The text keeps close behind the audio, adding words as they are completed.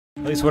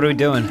At least, what are we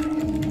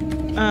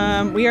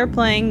doing? We are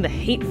playing the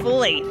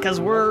Hateful Eight because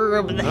we're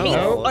the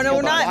Hateful. Oh no,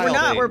 we're not. We're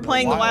not. We're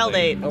playing the Wild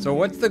Eight. So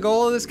what's the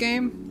goal of this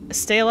game?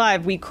 Stay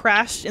alive. We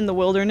crashed in the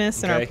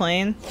wilderness in our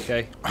plane.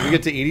 Okay. We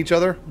get to eat each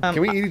other.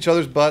 Can we eat each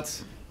other's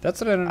butts?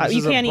 That's what I don't know.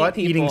 You can't eat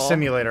people. Eating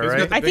simulator,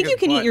 right? I think you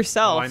can eat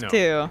yourself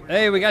too.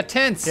 Hey, we got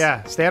tents.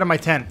 Yeah, stay out of my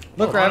tent.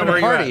 Look, we're having a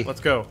party. Let's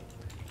go.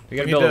 We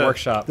gotta build a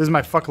workshop. This is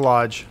my fuck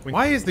lodge.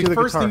 Why is the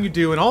first thing you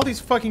do in all these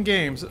fucking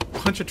games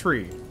punch a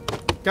tree?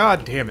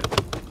 God damn it.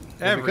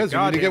 Because you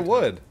need to get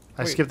wood.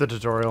 I skipped the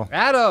tutorial.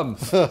 Adam!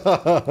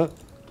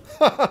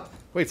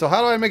 Wait, so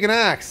how do I make an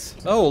axe?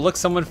 Oh, look,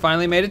 someone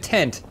finally made a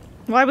tent.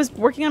 Well, I was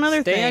working on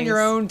other things. Stay on your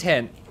own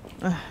tent.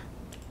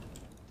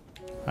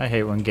 I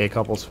hate when gay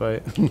couples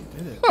fight.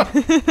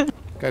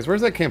 Guys,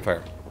 where's that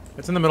campfire?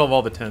 It's in the middle of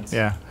all the tents.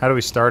 Yeah, how do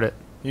we start it?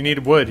 You need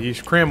wood. You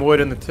should cram wood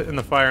in the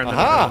fire and then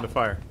put it on the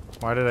fire.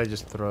 Why did I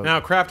just throw it?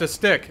 Now craft a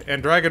stick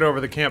and drag it over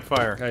the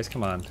campfire. Guys,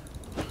 come on.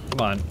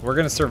 Come on, we're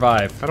gonna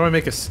survive. How do I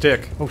make a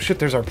stick? Oh shit,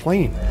 there's our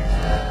plane.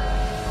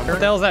 What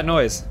the hell is that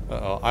noise?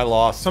 Uh-oh, I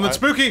lost. Something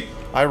spooky!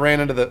 I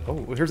ran into the...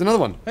 Oh, here's another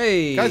one.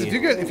 Hey! Guys,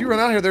 if you run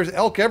out here, there's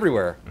elk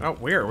everywhere. Oh,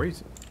 where?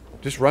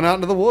 Just run out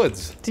into the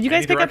woods. Did you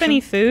guys pick up any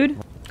food?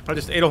 I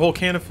just ate a whole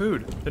can of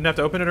food. Didn't have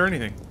to open it or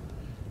anything.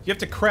 You have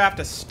to craft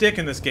a stick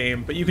in this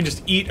game, but you can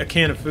just eat a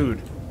can of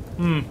food.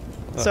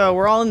 So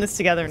we're all in this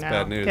together now.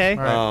 Bad news. Okay.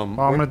 Right. Well, I'm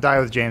gonna die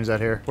with James out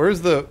here.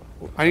 Where's the...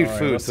 I need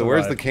food, let's so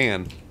where's the survive.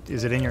 can?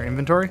 Is it in your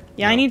inventory?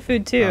 Yeah, I need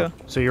food too.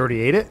 So you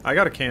already ate it? I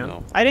got a can.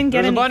 No. I didn't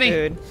get There's a any bunny.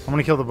 food. I'm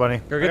gonna kill the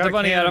bunny. Go I get got the a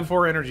bunny, can Adam. and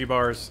 4 energy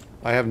bars.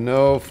 I have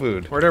no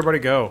food. Where'd everybody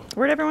go?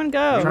 Where'd everyone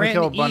go? Trying to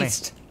kill a bunny.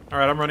 East.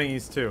 Alright, I'm running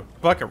east too.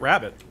 Bucket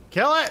rabbit.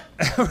 Kill it!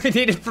 We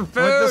need it for food.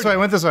 Went this way,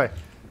 went this way.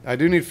 I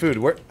do need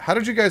food. How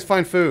did you guys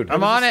find food?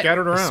 I'm on it.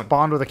 Scattered around.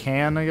 Spawned with a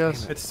can, I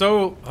guess. It's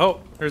so... Oh,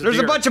 there's There's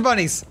deer. a bunch of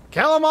bunnies.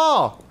 Kill them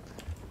all!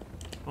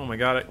 Oh my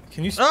god,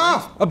 can you...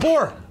 Oh, a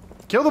boar.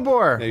 Kill the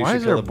boar! Yeah, you Why should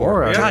is there kill a the boar.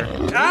 boar out God.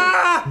 here?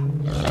 Ah!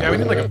 Yeah, we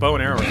need like a bow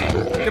and arrow.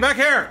 Get back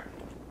here!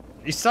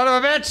 You son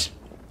of a bitch.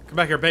 Come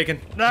back here,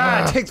 bacon.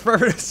 Ah, it takes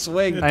forever to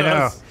swing. I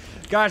know.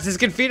 Gosh, this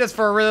can feed us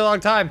for a really long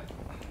time.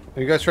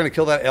 Are you guys trying to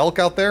kill that elk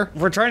out there?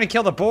 We're trying to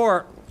kill the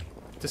boar.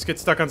 Just get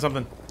stuck on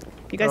something.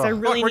 You guys, I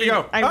really Fuck, where'd need. you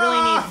go? I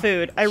really need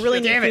food. I really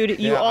Shit, need damn it. food.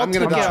 You Yeah, all I'm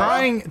gonna took die. it.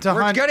 Trying to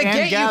We're hunt gonna and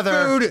get gather.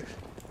 you food.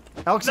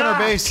 Elk's in our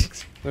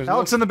base. There's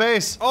Elk's in the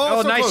base.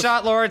 Oh, so nice close.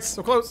 shot, Lawrence.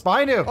 So close.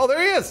 Behind you. Oh, there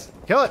he is!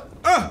 Kill it.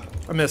 I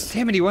missed.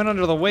 Damn it, he went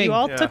under the wing. You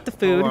all Yeah. took the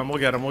food. Hold on, we'll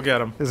get him, we'll get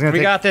him. This is gonna We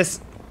take- got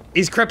this.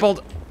 He's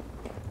crippled.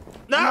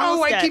 No,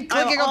 Almost I dead. keep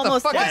clicking I'm off the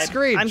almost fucking dead.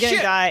 screen. I'm gonna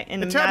Shit. die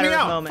in a It tapped me matter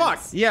of out. moments. Fuck.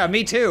 Yeah,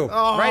 me too.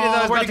 Oh, right as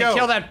I was where'd about he to go?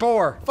 kill that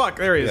boar. Fuck,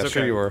 there he is, Yeah, okay.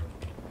 sure you were.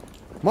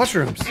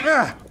 Mushrooms.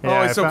 Ah, Yeah, oh,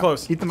 I he's so found-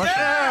 close. Eat the mushroom.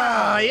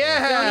 Ah,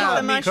 yeah.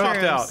 The meat cooked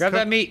mushrooms. out. Grab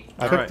that meat.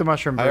 I Alright. cooked the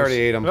mushroom. I already Bruce.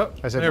 ate them. Oh,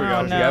 I said, there we go.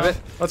 Oh, no. You have it?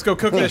 Let's go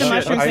cook Eat this the shit.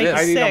 mushrooms. I make you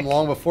ate them sick.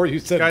 long before you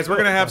said. Guys, we're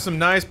gonna have some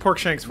nice pork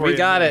shanks for you. We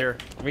got in it. here.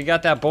 We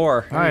got that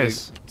boar.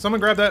 Nice. Someone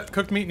grab that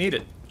cooked meat and eat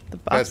it. The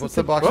box Guys, what's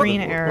the box? Green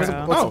with the,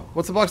 arrow.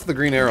 What's the box with the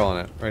green arrow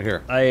on it? Right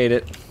here. I ate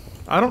it.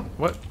 I don't...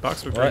 What?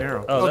 Box with green What?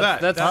 arrow. Oh,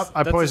 that. that's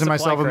I the poisoned supply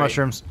myself with crate.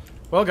 mushrooms.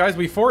 Well, guys,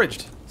 we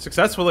foraged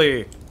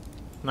successfully.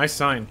 Nice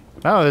sign.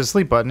 Oh, there's a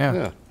sleep button,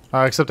 yeah.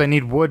 Yeah. Except I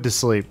need wood to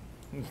sleep.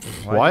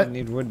 Why What? do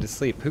you need wood to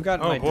sleep? Who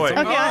got Oh, my boy.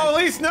 Okay, Oh,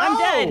 Elise, no! I'm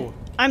dead.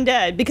 I'm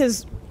dead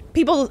because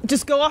people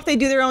just go off. They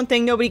do their own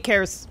thing. Nobody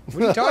cares.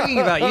 What are you talking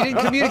about? You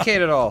didn't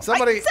communicate at all. I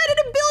Somebody, said it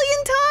a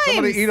billion times.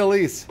 somebody eat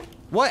Elise.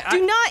 What?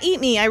 Do not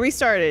eat me. I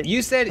restarted.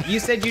 You said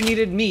you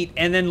needed meat,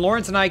 and then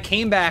Lawrence and I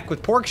came back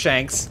with pork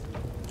shanks,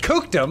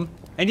 cooked them,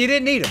 and you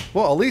didn't eat them.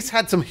 Well, Elise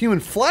had some human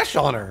flesh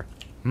on her.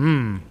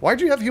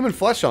 Why'd you have human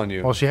flesh on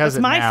you? Well, she has It's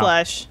it my now.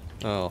 flesh.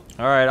 Oh.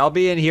 All right, I'll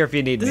be in here if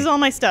you need This me. is all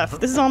my stuff.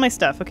 This is all my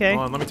stuff. Okay.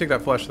 Hold on, let me take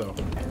that flesh, though.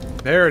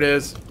 There it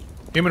is.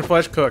 Human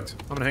flesh cooked.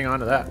 I'm gonna hang on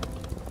to that.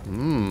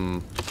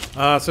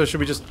 So should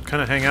we just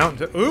kind of hang out?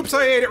 Oops,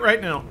 I ate it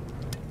right now.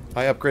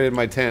 I upgraded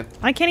my tent.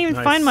 I can't even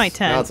Nice. find my Now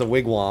tent. it's a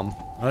wigwam.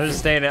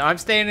 I'm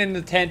staying in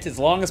the tent as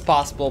long as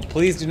possible.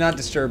 Please do not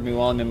disturb me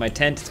while I'm in my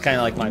tent. It's kind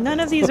of like my. None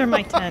of these are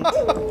my tent.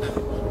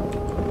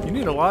 You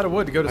need a lot of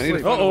wood to go to I need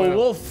sleep. to- Uh-oh, a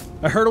wolf!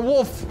 I heard a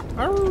wolf.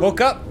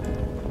 Woke up,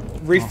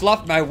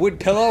 refluffed my wood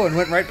pillow, and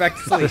went right back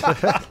to sleep.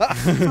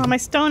 Oh, my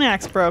stone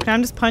axe broke.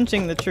 I'm just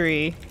punching the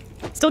tree.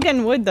 Still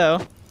getting wood though.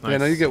 Yeah,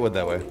 no, you get wood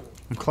that way.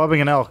 I'm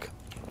clubbing an elk,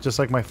 just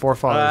like my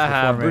forefathers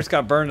before me. Bruce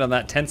got burned on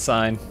that tent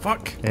sign.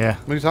 Fuck. Yeah.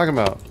 What are you talking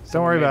about?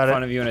 Don't worry Made about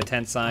fun it. of you in a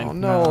tent sign. Oh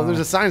no, there's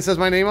a sign that says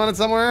my name on it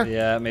somewhere?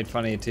 Yeah, it made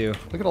fun of you too.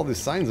 Look at all these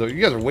signs though.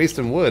 You guys are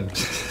wasting wood.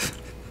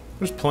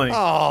 There's plenty.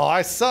 Oh,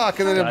 I suck.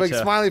 And then a big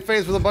Gotcha. smiley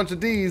face with a bunch of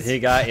D's.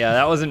 Yeah,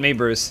 that wasn't me,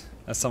 Bruce.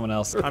 That's someone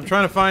else. I'm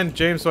trying to find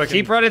James so I can...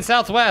 Keep running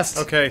southwest.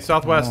 Okay,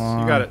 southwest.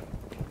 You got it.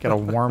 Gotta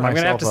warm I'm myself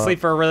gonna have to up. sleep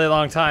for a really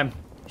long time.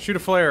 Shoot a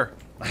flare.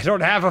 I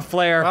don't have a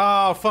flare.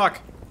 Oh, fuck.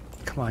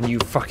 Come on, you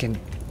fucking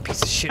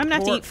piece of shit. I'm gonna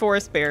have to boar. eat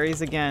forest berries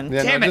again.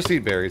 Yeah, Damn no, it. just eat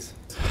berries.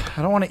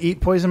 I don't want to eat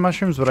poison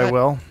mushrooms, but I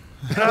will.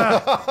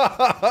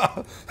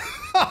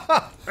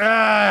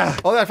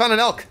 Oh, I found an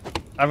elk.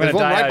 I'm gonna There's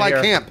one die right out by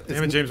here. camp. It's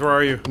Damn it, James, where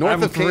are you? north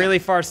I'm of camp. really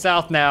far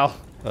south now.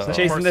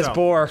 Chasing this South.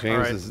 boar.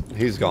 James Alright.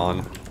 he's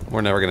gone.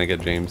 We're never gonna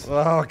get James.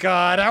 Oh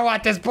God, I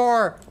want this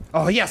boar.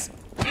 Oh yes.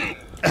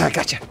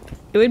 Gotcha.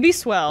 It would be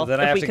swell Then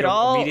I if have we to could go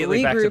all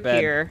immediately back to regroup bed.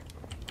 here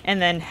and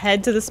then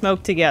head to the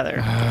smoke together.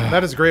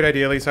 That is a great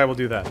idea. At least I will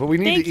do that. But we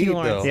need Thank to you, eat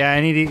Lawrence. though. Yeah,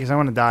 I need to eat because I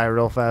want to die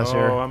real fast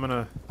here. Oh, I'm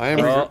gonna. I am.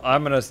 Well,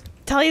 I'm gonna.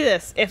 Tell you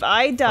this, if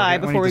I die Okay, I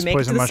before need we this make it to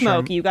poison the mushroom.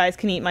 smoke, you guys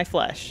can eat my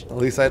flesh. At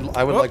least I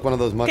would like one of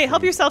those mushrooms. Okay,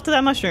 help yourself to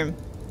that mushroom.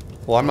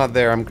 Well, I'm not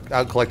there. I'm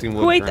out collecting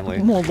wood Who ate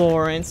currently. Well,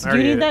 Lawrence, I do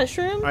you already need ate that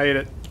it. shroom? I ate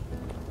it.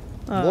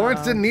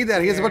 Lawrence didn't need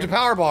that. He has a bunch of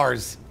power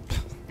bars.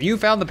 You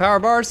found the power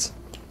bars?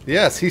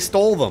 Yes, he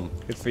stole them.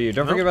 Good for you.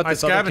 Don't Nope, forget about I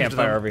this other scavenged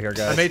campfire them. over here,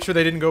 guys. I made sure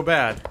they didn't go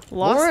bad.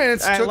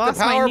 Lawrence I took the lost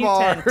my power new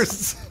tent.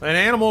 bars. An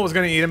animal was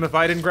gonna eat them if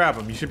I didn't grab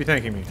them. You should be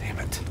thanking me. Damn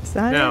it. Is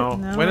that Now, it?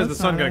 No, when is the that's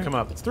sun not gonna it. come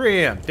up? It's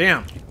 3 a.m.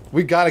 Damn.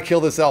 We gotta kill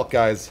this elk,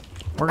 guys.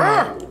 We're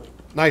gonna.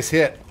 Nice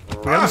hit.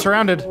 We got him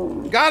surrounded.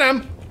 Got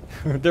him.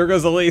 There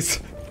goes Elise.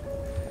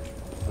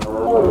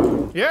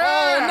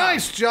 Yeah. Oh,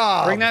 nice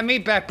job. Bring that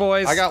meat back,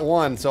 boys. I got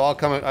one, so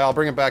I'll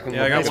bring it back and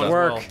Yeah, I we'll got pick one it as up.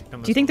 work.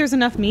 well. Do you think there's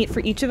enough meat for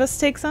each of us to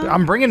take some?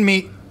 I'm bringing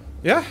meat.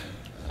 Yeah.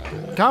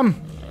 Come,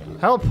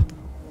 help.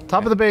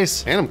 Top of the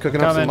base, And I'm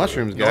cooking up some Coming.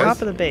 mushrooms, Top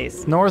guys. of the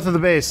base. north of the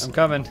base. I'm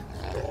coming.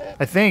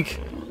 I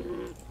think.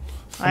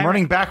 I'm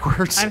running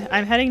backwards.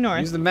 I'm heading north.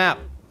 Use the map.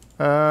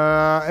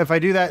 If I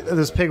do that,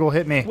 this pig will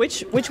hit me.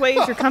 Which way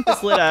is your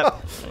compass lit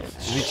up?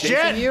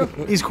 Shit!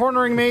 He's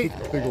cornering me.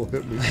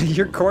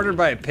 You're cornered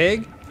by a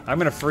pig? I'm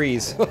gonna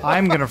freeze.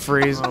 I'm gonna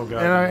freeze. Oh,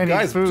 God. And I need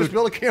Guys, food. just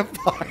build a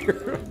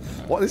campfire.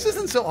 What? This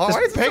isn't so hard. Why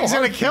is This it so pig's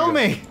hard gonna for kill you?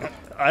 me.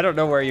 I don't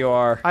know where you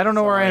are. I don't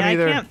know where I am I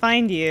either. can't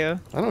find you.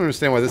 I don't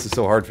understand why this is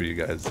so hard for you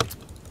guys.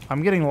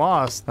 I'm getting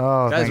lost.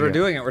 Oh, Guys, thank we're you.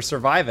 doing it. We're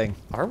surviving.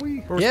 Are we?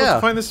 We're supposed Yeah.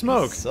 to find the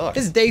smoke. Sucks.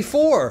 It's day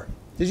 4.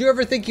 Did you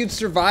ever think you'd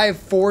survive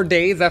 4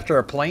 days after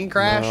a plane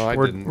crash? No, I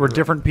We're, didn't. we're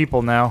different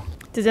people now.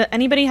 Does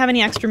anybody have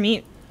any extra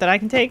meat that I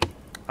can take?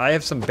 I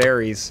have some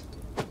berries.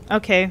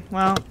 Okay,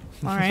 well,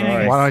 all right.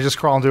 Sorry. Why don't I just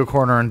crawl into a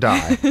corner and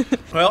die?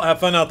 Well, have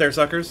fun out there,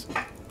 suckers.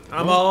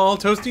 I'm all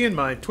toasty in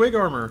my twig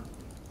armor.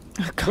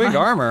 Twig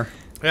armor.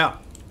 Yeah,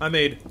 I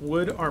made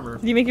wood armor.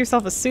 Do you make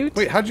yourself a suit?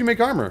 Wait, how'd you make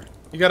armor?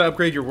 You gotta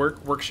upgrade your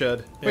work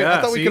shed. Wait, yeah,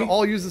 I thought we see? could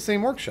all use the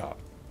same workshop.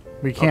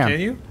 We Oh, can. can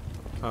you?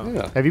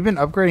 Yeah. Have you been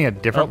upgrading a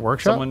different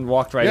workshop? Someone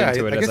walked right Yeah,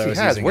 into it I as guess I he was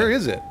has. using Where it.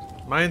 is it?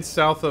 Mine's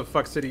south of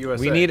Fuck City, USA.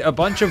 We need a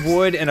bunch of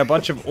wood and a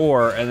bunch of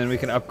ore, and then we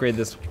can upgrade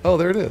this. Oh,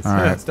 there it is. All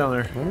Yeah, right. it's down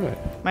there. All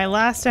right. My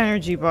last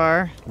energy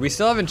bar. We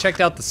still haven't checked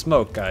out the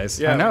smoke, guys.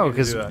 Yeah, I know, we need to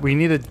because do that. we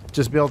need to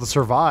just be able to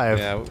survive.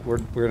 Yeah, we're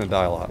gonna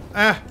die a lot.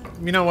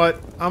 You know what?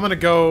 I'm gonna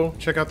go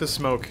check out this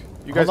smoke.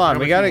 You guys Hold on, can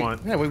we come if gotta- you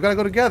want. Yeah, we've got to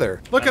go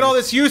together. Look at all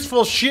this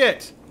useful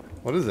shit.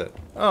 What is it?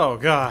 Oh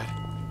god.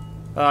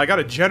 I got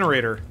a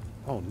generator.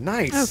 Oh,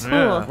 nice. Oh, cool.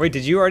 Yeah. Wait,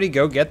 did you already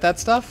go get that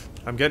stuff?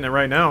 I'm getting it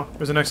right now.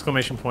 There's an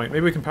exclamation point.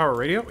 Maybe we can power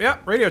radio? Yeah,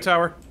 radio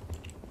tower.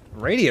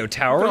 Radio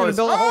tower? We're Look gonna at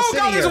build a all whole this- city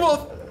Oh god, there's here. a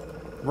wolf!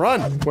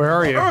 Run. Where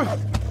are you?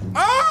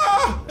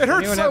 Ah! It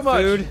hurts Anyone so have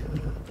much. food?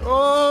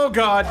 Oh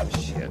god.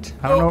 Shit.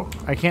 I don't know.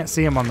 I can't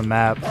see him on the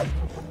map.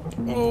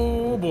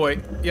 Oh boy.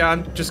 Yeah,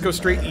 just go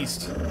straight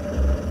east.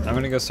 I'm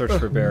gonna go search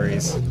for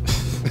berries.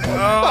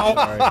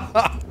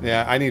 Oh.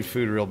 Yeah, I need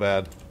food real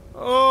bad.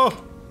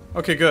 Oh.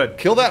 Okay, good.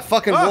 Kill that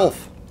fucking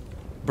wolf.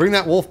 Bring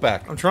that wolf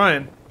back. I'm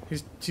trying.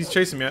 He's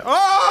chasing me.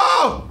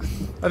 Oh!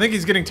 I think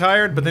he's getting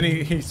tired, but then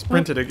he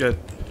sprinted again.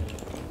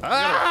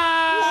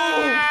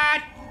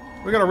 Ah!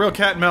 We got a real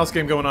cat and mouse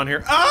game going on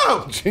here.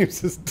 Oh!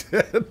 James is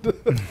dead.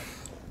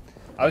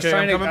 I was Okay,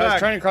 trying I'm to coming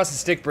back. cross the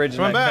stick bridge and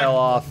Coming I back. fell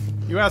off.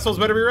 You assholes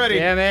better be ready.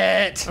 Damn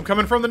it! I'm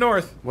coming from the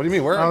north. What do you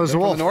mean? Where? Oh, it was a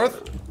From wolf. the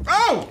north?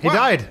 Oh! He wow.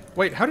 died.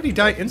 Wait, how did he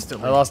die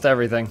instantly? I lost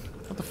everything.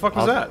 What the fuck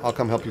was that? I'll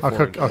come help you. I'll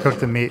forward. cook. I'll cook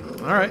the meat.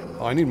 All right.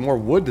 Oh, I need more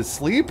wood to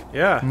sleep.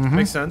 Yeah,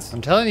 makes sense.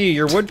 I'm telling you,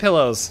 your wood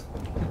pillows.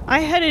 I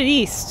headed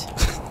east.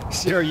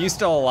 Are you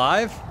still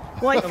alive?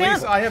 Well, I At least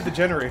found I have the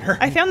generator.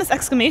 I found this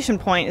exclamation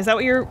point. Is that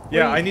what you're?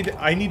 Yeah, where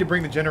I need to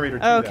bring the generator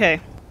to Oh,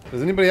 okay.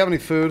 Does anybody have any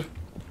food?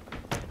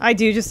 I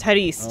do. Just head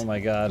east. Oh my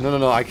god.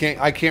 No. I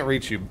can't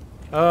reach you.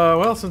 that.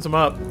 Well, since I'm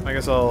up, I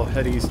guess I'll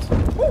head east. Yeah,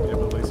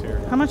 Lily's here.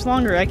 How much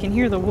longer? I can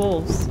hear the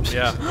wolves.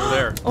 Yeah, they're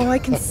there. Oh, I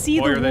can see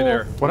Boy, the are wolf. they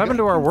there. What happened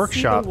to our I can see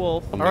workshop? the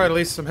wolf. All right,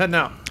 Elise, I'm heading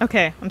out.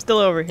 Okay, I'm still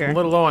over I'm here. a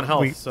little low on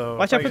health, We- so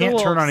Watch if out I for get- the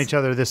Can't turn on wolves. each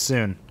other this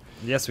soon.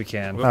 Yes, we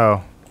can.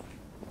 Oh.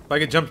 If I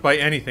get jumped by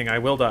anything, I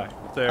will die.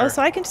 There. Oh,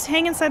 so I can just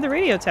hang inside the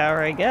radio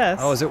tower, I guess.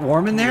 Oh, is it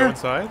warm in Can you there? go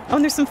inside? Oh,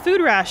 and there's some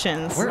food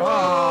rations. Where?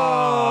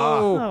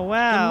 Oh, Oh,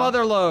 wow.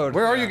 mother load.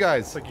 Where are you It's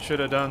guys? like you should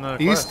have done the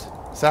East?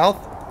 quest. South?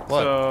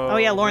 What? So, Oh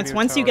yeah, we Lawrence. need a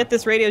Once you tower. get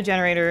this radio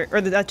generator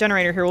or that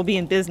generator here, we'll be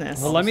in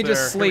business. Well, let me Almost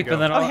just there. Here we sleep and go.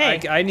 then Oh, I'll,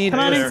 hey, I need come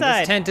on this,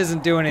 inside. this tent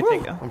isn't doing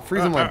anything. I'm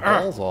freezing my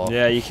balls off.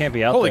 Yeah, you can't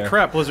be out Holy there.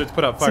 crap, Blizzard's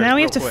put out fire. So now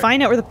we have to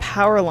find out where the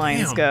power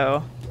lines Damn.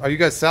 go. Are you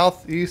guys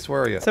south, east?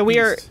 Where are you? So we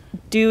are East.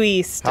 due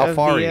east How of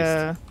far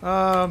the.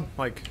 east?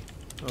 Like,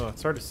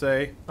 it's hard to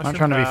say. I'm not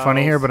trying to be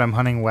funny here, but I'm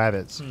hunting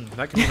rabbits.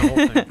 That could be the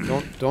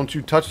whole thing. Don't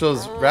you touch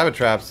those rabbit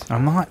traps.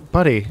 I'm not,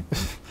 buddy.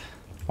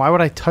 Why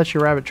would I touch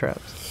your rabbit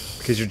traps?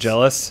 Because you're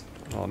jealous?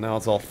 Oh, now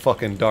it's all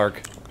fucking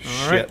dark. All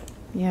Shit. right.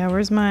 Yeah,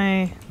 where's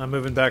my? I'm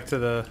moving back to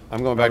the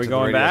I'm going back we to the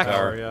going radio back?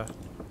 tower. tower, yeah.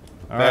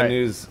 Bad right.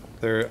 news.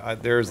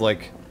 There's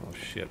like, oh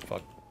shit,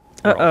 fuck.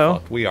 We're all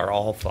fucked. We are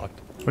all fucked.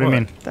 What do you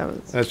mean? That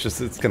was. That's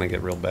just, it's gonna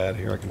get real bad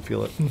here. I can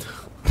feel it. I'm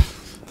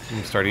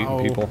gonna start eating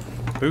people.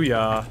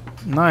 Booyah.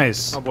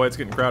 Nice. Oh boy, it's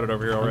getting crowded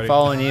over here I'm already.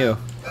 following you.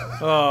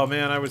 Oh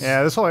man, I was.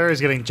 Yeah, this whole area is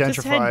getting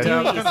Just head gentrified.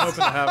 Yeah, I was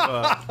due kind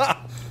of hoping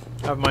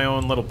to have my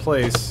own little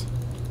place.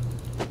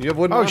 You have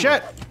wooden Oh armor.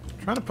 shit!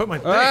 Trying to put my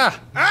thing. Ah!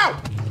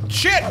 Ow!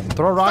 Shit!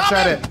 Throw rocks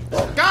Stop at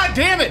it. God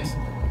damn it!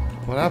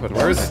 What happened?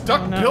 Where is it?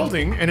 Stuck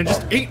building and it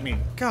just ate me.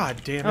 God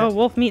damn it. Oh,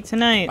 wolf meat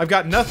tonight. I've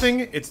got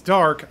nothing. It's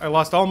dark. I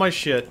lost all my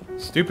shit.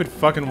 Stupid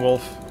fucking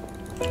wolf.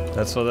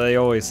 That's what they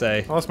always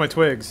say. I lost my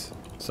twigs.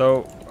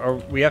 So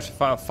we have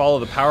to follow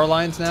the power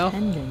lines now.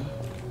 Tendon.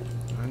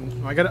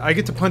 And I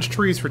get to punch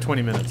trees for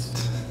 20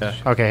 minutes. Yeah.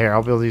 Okay, here,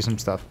 I'll build you some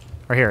stuff.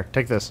 Right here,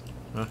 take this.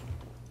 Huh?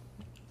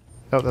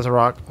 Oh, that's a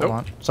rock. Hold Nope.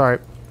 on. Sorry.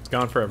 It's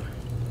gone forever.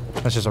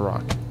 That's just a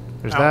rock.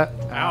 There's Ow. that.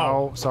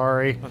 Ow. Ow.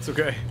 Sorry. That's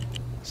okay.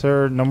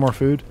 Sir, no more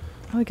food?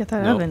 Oh, we got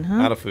that Nope, oven,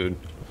 huh? out of food.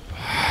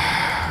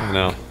 I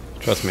know.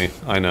 Trust me,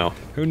 I know.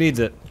 Who needs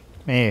it?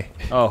 Me.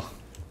 Oh.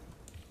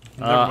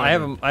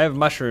 mind. I have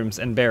mushrooms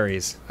and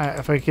berries.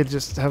 If I could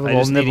just have a I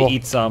little just need nibble. to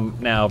eat some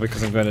now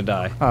because I'm going to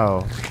die.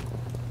 Oh,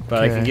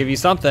 But I can Okay. give you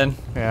something.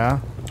 yeah.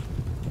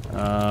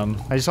 Um,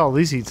 I just saw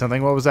Elise eat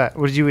something. What was that?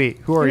 What did you eat?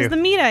 Who are It was you? the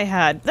meat I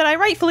had that I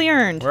rightfully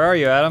earned. where are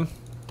you, Adam?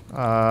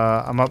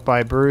 I'm up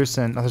by Bruce,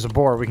 and there's a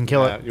boar. We can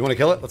kill it. You want to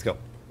kill it? Let's go.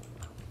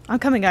 I'm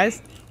coming,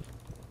 guys.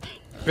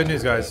 Good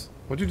news, guys.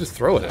 What'd you just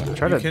throw it at?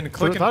 Try You to. can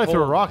click I thought I and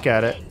threw a hold. rock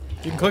at it.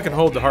 You can click and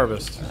hold to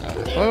harvest.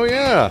 Oh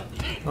yeah.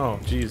 Oh,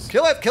 jeez.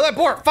 Kill it,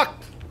 boar! Fuck!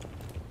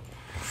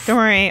 Don't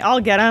worry, I'll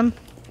get him.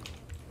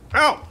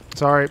 Ow!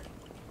 Sorry.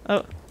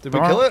 Oh, Did we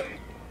Darn. kill it?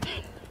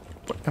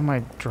 What am I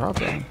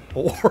dropping?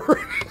 Ore.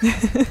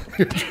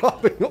 You're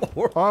dropping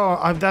ore.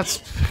 Oh, that's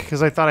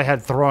because I thought I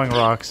had throwing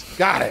rocks.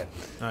 Got it.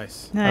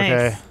 Nice. nice.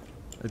 Okay.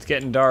 It's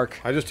getting dark.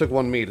 I just took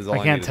one meat. Is all I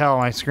I can't needed. tell.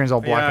 My screen's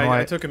all black Yeah, and I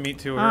white. took a meat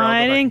too. Oh,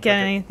 I didn't get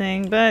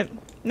anything, but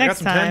next I got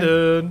some time.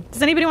 tendon.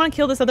 Does anybody want to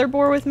kill this other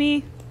boar with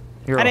me?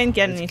 Here, I didn't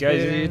get any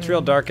Guys, food. it's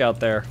real dark out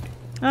there.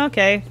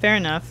 Okay, fair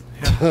enough.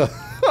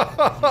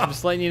 I'm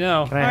just letting you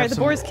know. Can I All have right, the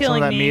some, boar's some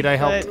killing of that me, meat I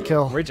helped but-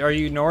 kill? Rich, are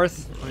you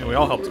north? I mean, we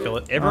all helped kill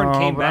it. Everyone Oh,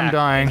 came but I'm back.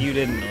 dying. You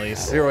didn't, at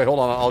least. Here, wait, hold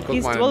on. I'll cook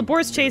mine. Well, the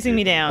boar's chasing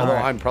me down. Although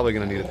I'm probably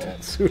gonna need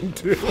it soon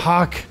too.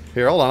 Fuck.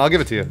 Here, hold on. I'll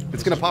give it to you.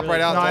 It's gonna pop right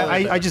out. No,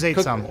 It's all- I just ate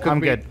Cook- some. cook I'm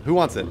meat. good. Who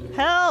wants it?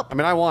 Help! I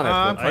mean, I want it.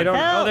 I'm but- fine. I don't.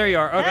 Help! Oh, there you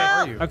are. Okay.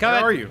 Help! Where are you? I'm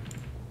coming. Where are you?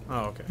 Oh,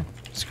 okay.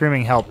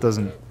 Screaming help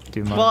doesn't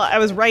do much. Well, I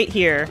was right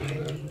here.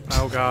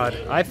 Oh, God.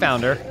 I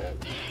found her.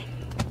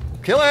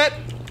 Kill it.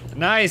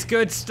 Nice,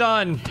 good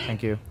stun.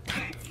 Thank you.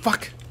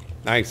 Fuck.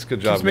 Nice, good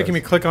job. It's making me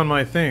guys. click on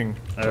my thing.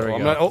 There we I'm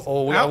go. not,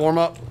 we gotta Ow. warm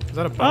up. Is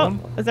that a Oh,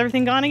 bone? is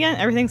everything gone again?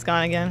 Everything's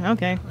gone again.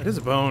 Okay. It is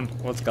a bone.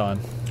 What's gone?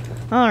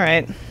 All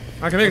right.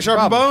 I can make a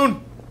sharpened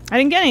bone. I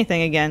didn't get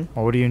anything again.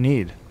 Well, what do you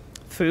need?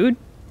 Food?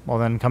 Well,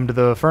 then come to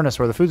the furnace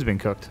where the food's being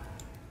cooked.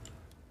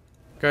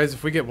 Guys,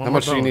 if we get one How more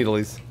much do you bone- need,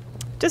 Elise?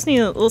 Just need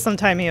a little some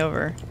time me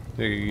over.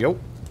 There you go.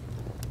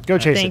 Go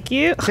chase Thank it.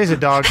 you. Chase it,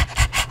 dog.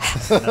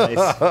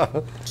 Nice.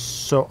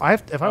 So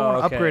if I Oh, want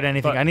to okay, upgrade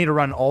anything, but- I need to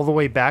run all the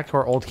way back to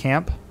our old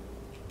camp.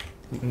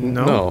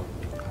 No.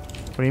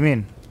 What do you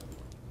mean?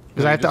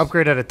 Because No, I you have to just-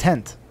 upgrade at a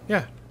tent.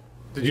 Yeah.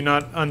 Did you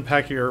not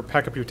pack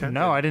up your tent?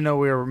 No, I didn't know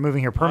we were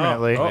moving here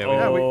permanently. Oh,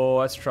 Yeah,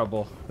 we- that's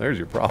trouble. There's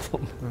your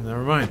problem. Oh,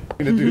 never mind.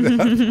 You need to do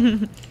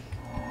that.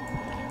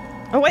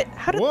 Oh, wait.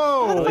 How did,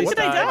 Whoa, how the fuck what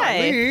did I the- die?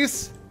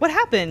 Elise. What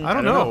happened? I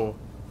don't know.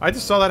 I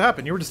just saw that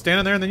happen. You were just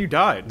standing there and then you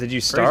died. Did you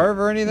Crazy. starve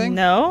or anything?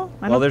 No,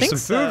 I Well, don't there's think some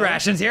so. food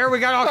rations here. We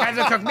got all kinds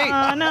of cooked meat.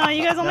 Oh, no,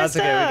 you guys all my That's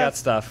stuff. okay. We got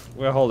stuff.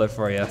 We'll hold it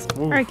for you.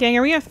 All right, gang,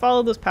 are we going to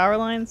follow those power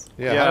lines?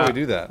 Yeah, how do we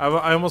do that?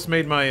 I almost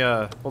made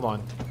my, hold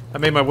on. I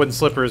made my wooden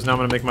slippers, now I'm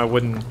gonna make my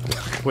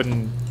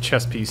wooden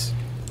chess piece.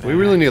 We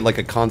really need like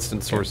a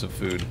constant source of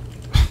food.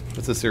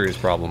 That's a serious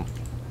problem.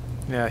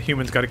 Yeah,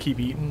 humans gotta keep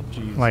eating.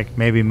 Jeez. Like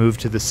maybe move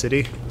to the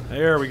city.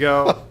 There we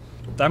go.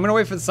 I'm gonna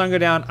wait for the sun to go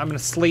down. I'm gonna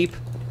sleep,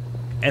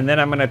 and then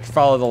I'm gonna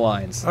follow the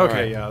lines. Okay,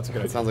 Alright. yeah, that's a good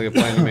That idea. sounds like a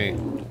plan to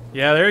me.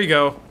 Yeah, there you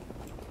go.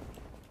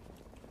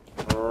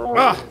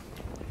 Ah!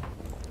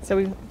 So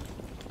we...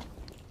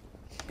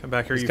 Come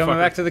back here, He's you coming fucker.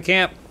 back to the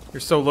camp.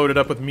 You're so loaded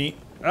up with meat.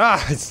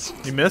 Ah, it's,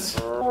 You miss?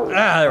 there, Oh,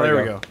 there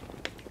we we go.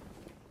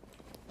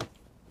 go.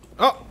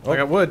 Oh, I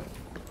got wood.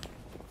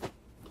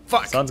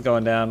 Fuck. Sun's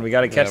going down. We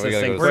gotta catch we this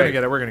gotta thing go to We're gonna quick.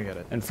 get it, we're gonna get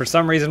it. And for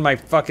some reason, my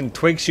fucking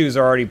twig shoes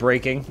are already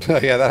breaking.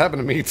 Yeah, that happened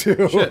to me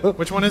too. Shit,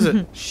 which one is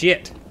it?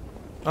 Shit.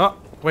 Oh,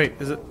 wait,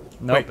 is it?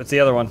 Nope, Wait, it's the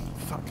other one.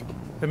 fuck.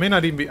 It may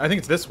not even be, I think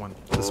it's this one.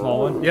 The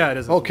small one. Yeah, it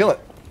is. Oh, kill it.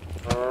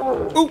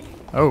 Ooh,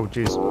 Oh,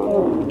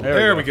 jeez.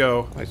 there we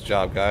go. Nice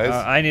job, guys.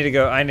 I need to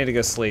go. I need to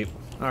go sleep.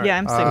 All right. Yeah,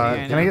 I'm sick of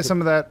you. Can I get some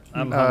of that?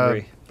 I'm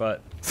hungry,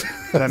 but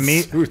That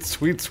meat? Sweet,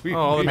 sweet, sweet. Oh,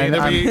 all the meat. meat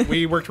And that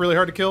we worked really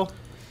hard to kill?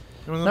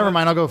 Never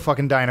mind. I'll go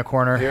fucking die in a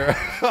corner. Here.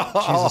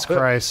 Jesus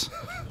Christ.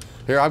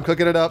 Here, I'm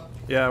cooking it up.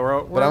 Yeah,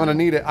 we're But I'm gonna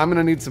need it. I'm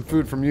gonna need some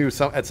food from you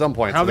at some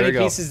point. How so there many you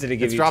go. pieces did it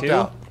give it's you, dropped two?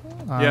 out.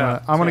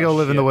 I'm gonna go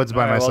live in the woods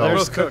by All right, well,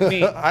 myself. there's cooked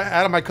meat.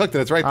 Adam, I cooked it.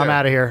 It's right there. I'm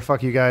out of here.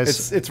 Fuck you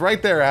guys. It's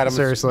right there, Adam.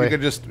 Seriously. You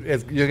can just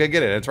you can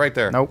get it. It's right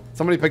there. Nope.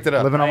 Somebody picked it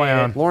up. Living on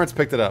my own. Lawrence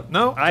picked it up.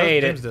 No, I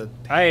ate James it.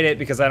 did. I ate it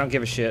because I don't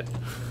give a shit.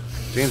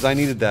 James, I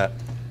needed that.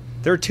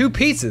 There are 2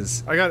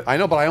 pieces. I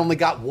know, but I only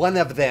got one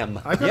of them.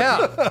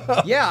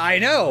 Yeah. Yeah, I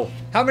know.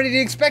 How many do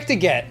you expect to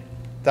get?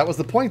 That was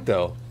the point,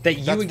 though. That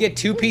you would get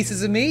 2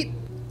 pieces of meat?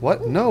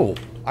 What? No.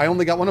 I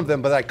only got one of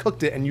them, but I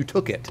cooked it and you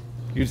took it.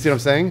 You see what I'm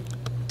saying?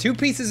 2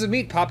 pieces of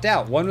meat popped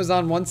out. One was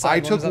on one side. I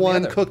took was on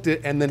one, the other. cooked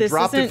it, and then This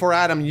dropped it isn't- for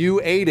Adam.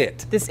 You ate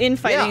it. This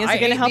infighting Yeah, I isn't going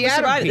to ate help the us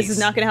Adam survive. piece. This is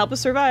not going to help us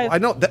survive. I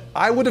know that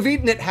I would have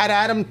eaten it had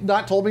Adam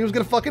not told me he was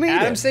gonna fucking eat it.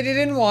 Adam said he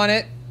didn't want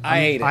it. I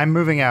ate it. I'm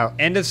moving out.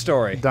 End of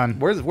story. Done.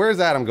 Where's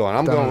Adam going?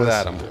 I'm Done going with with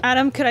this. Adam.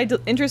 Adam, could I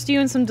interest you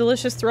in some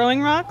delicious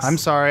throwing rocks? I'm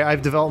sorry.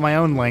 I've developed my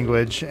own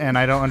language, and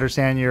I don't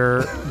understand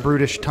your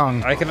brutish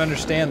tongue. I can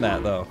understand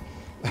that, though.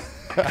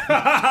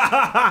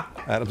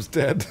 Adam's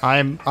dead.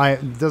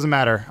 It doesn't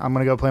matter. I'm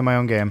gonna go play my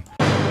own game.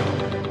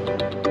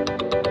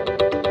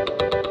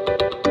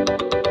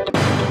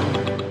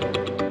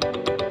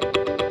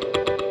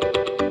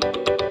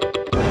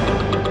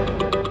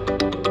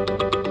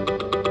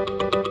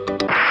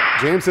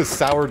 James has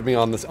soured me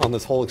on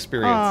this whole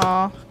experience.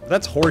 Aw.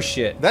 That's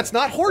horseshit. That's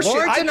not horseshit.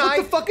 Lawrence I and took I-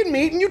 the fucking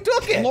meat and you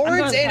took it.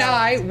 Lawrence going and power.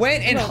 I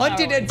went and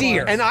hunted a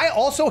deer. And I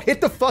also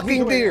hit the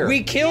fucking deer.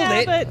 We killed Yeah,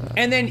 it, but-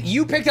 and then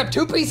you picked up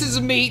 2 pieces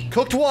of meat,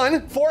 cooked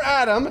one for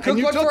Adam, and cooked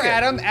you one took for it.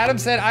 Adam. Adam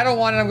said, I don't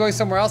want it, I'm going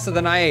somewhere else, so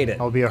then I ate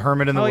it. I'll be a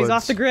hermit in the Oh, woods. he's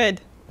off the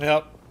grid.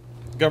 Yep.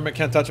 Government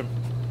can't touch him.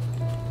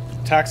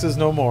 Taxes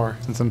no more.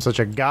 Since I'm such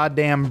a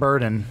goddamn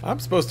burden. I'm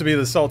supposed to be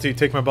the salty,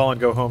 take my ball and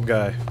go home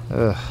guy.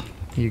 Ugh,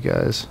 you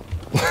guys.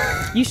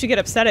 You should get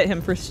upset at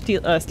him for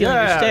stealing your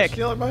Yeah, stick.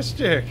 stealing my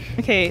stick.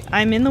 Okay,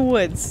 I'm in the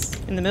woods,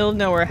 in the middle of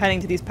nowhere, heading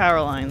to these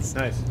power lines.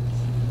 Nice.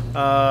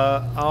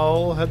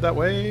 I'll head that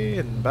way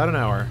in about an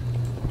hour.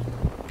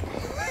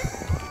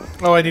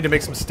 Oh, I need to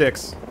make some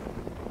sticks.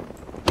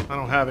 I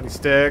don't have any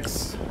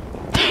sticks.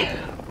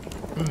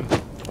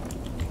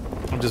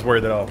 I'm just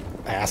worried that I'll...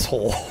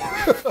 Asshole.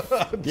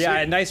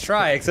 Yeah, nice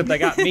try, except I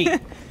got meat.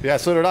 Yeah,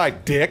 so did I,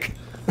 dick.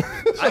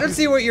 I don't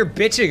see what you're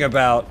bitching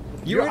about.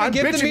 You were I'm gonna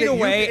give the bitching meat that you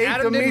away, ate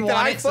Adam the didn't meat that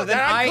want I it, so fu- then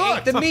that I ate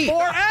cooked the meat.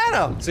 for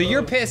Adam. So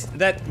you're pissed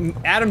that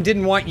Adam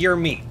didn't want your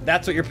meat.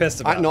 That's what you're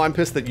pissed about. No, I'm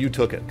pissed that you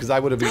took it, because I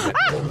would have eaten it.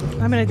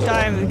 I'm gonna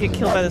die. I'm gonna get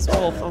killed by this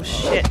wolf. Oh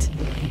shit.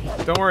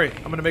 Don't worry,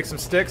 I'm gonna make some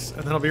sticks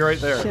and then I'll be right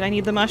there. Shit, I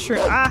need the mushroom.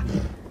 Ah!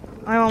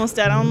 I'm almost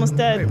dead. I'm almost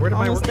dead. Wait, where did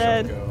my almost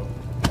workshop dead.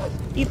 go?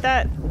 Eat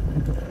that.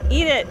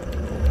 Eat it.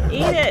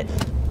 Eat it.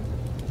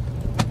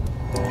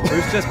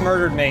 Bruce just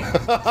murdered me.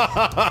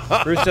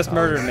 Bruce just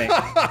murdered me.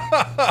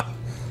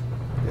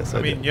 Yes,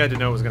 I mean, you had to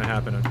know it was gonna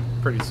happen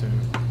pretty soon.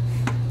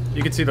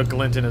 You can see the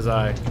glint in his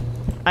eye.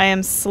 I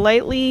am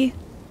slightly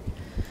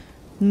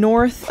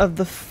north of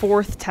the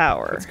 4th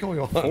tower. What's going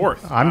on?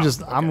 Fourth. I'm Wow.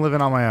 I'm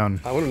living on my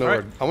own. I want to know All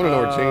right. where I want to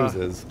know where James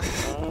is.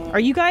 Are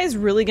you guys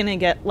really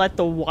gonna let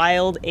the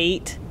wild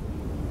 8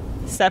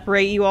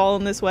 separate you all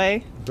in this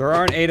way? There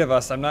aren't 8 of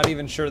us. I'm not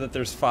even sure that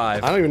there's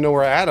 5. I don't even know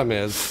where Adam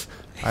is.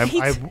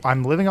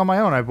 I'm living on my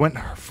own. I went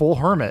full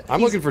hermit.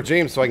 I'm looking for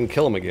James so I can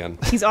kill him again.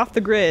 He's off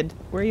the grid.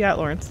 Where are you at,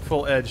 Lawrence?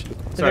 Full edge. Sorry,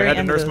 very I had to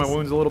end of nurse my this.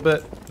 wounds a little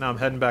bit. Now I'm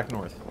heading back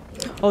north.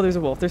 Oh, there's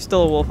a wolf. There's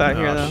still a wolf out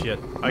here, Oh though. shit!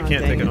 I Oh, can't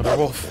dang take it. another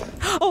wolf.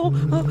 Oh,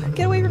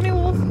 get away from me,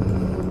 wolf.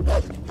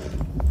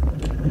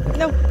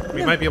 No. We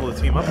no. might be able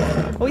to team up.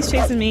 Oh, he's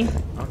chasing me.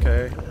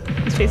 Okay.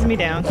 He's chasing me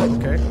down.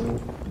 Okay.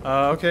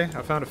 Okay.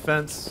 I found a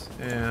fence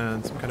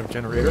and some kind of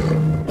generator.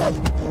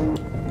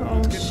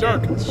 Oh, getting shit.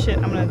 dark. Shit,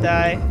 I'm gonna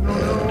die.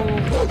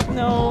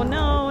 No,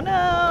 no,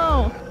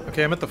 no.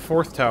 Okay, I'm at the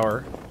 4th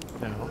tower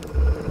now.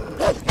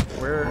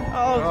 Where?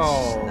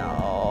 Oh, I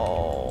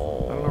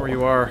no. don't know where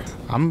you are.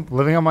 I'm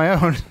living on my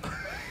own.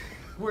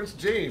 Where's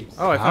James?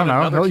 Oh, I I don't found know.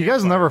 another No, you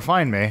guys will campfire. never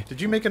find me.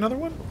 Did you make another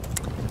one?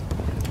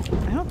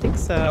 I don't think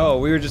so. Oh,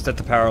 we were just at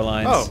the power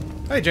lines. Oh,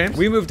 hey James.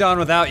 We moved on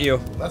without you.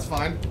 That's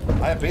fine.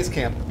 I have base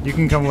camp. You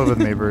can come live with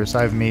me, Bruce.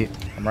 I have meat.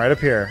 I'm right up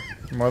here.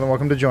 You're more than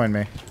welcome to join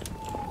me.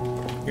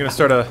 You're gonna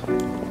start a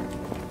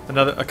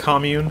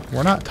commune.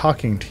 We're not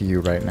talking to you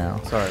right now.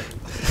 Sorry.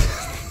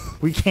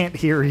 We can't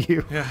hear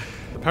you. Yeah.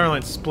 The power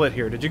line's split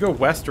here. Did you go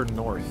west or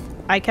north?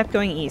 I kept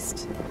going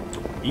east.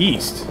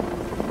 East.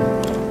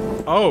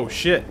 Oh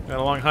shit! Got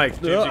a long hike.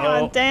 James, you Uh-oh. go.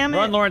 God damn it.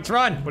 Run, Lawrence,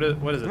 run! What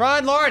is it?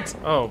 Run, Lawrence!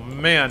 Oh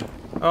man.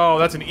 Oh,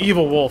 that's an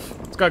evil wolf.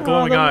 It's got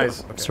glowing the-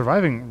 eyes. I'm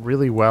surviving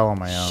really well on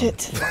my own.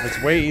 Shit.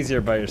 It's way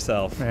easier by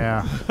yourself.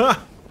 Yeah.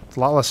 It's a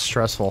lot less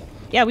stressful.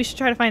 Yeah, we should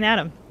try to find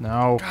Adam.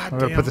 No. I'm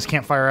gonna damn. put this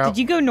campfire out. Did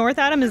you go north,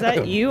 Adam? Is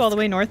that you all the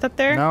way north up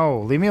there?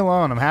 No, leave me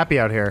alone. I'm happy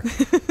out here.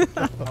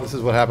 This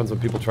is what happens when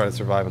people try to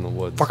survive in the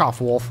woods. Fuck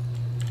off, wolf.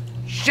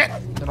 Shit! I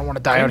don't want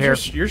to die out here.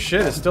 Your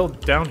shit is still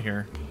down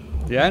here.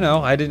 Yeah, I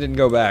know. I didn't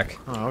go back.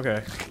 Oh,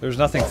 okay. There's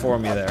nothing for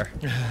me there.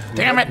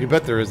 Damn it! You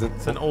bet there isn't.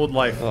 It's an old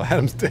life. Oh,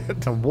 Adam's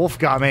dead. The wolf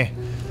got me.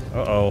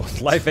 Uh-oh.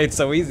 Life ain't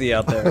so easy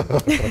out there.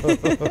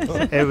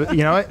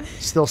 You know what?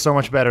 Still so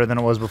much better than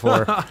it was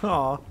before.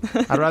 Aw.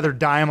 I'd rather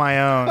die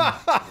my own.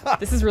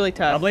 This is really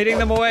tough. I'm leading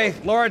them away.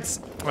 Lawrence.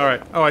 All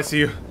right. Oh, I see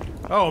you.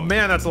 Oh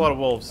man, that's a lot of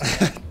wolves.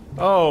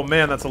 Oh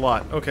man, that's a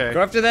lot. Okay.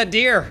 Go after that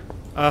deer.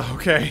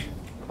 Okay.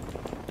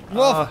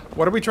 Wolf.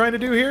 What are we trying to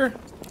do here?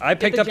 I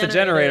picked the up the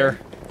generator.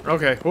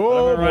 Okay. I'm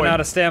Oh gonna run boy.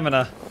 out of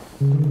stamina.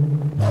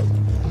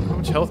 How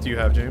much health do you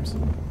have, James?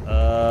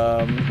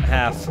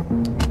 Half.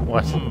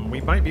 What?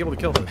 We might be able to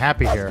kill them. I'm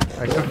happy here.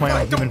 I cook my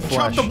own human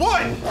Chop flesh. the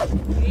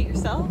wood! You eat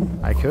yourself?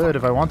 I could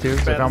if I want to,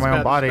 because I bad, found my that's own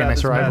bad, body that's and I bad,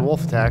 survived that's a bad.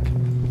 wolf attack.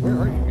 Where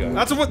are you guys?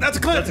 That's a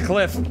cliff. That's a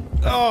cliff.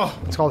 Oh.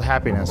 It's called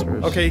happiness,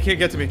 Bruce. Okay, he can't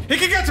get to me. He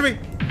can get to me.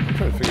 I'm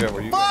trying to figure out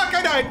where you Fuck!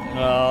 I died.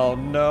 Oh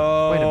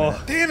no. Wait a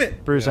minute. Damn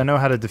it. Bruce, I know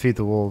how to defeat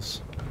the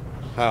wolves.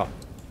 How?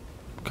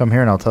 Come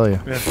here and I'll tell you.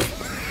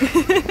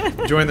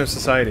 Yeah. Join their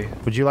society.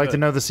 Would you like to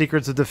know the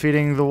secrets of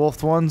defeating the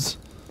wolfed ones?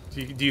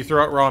 Do you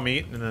throw out raw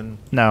meat and then?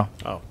 No.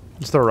 Oh.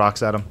 Just throw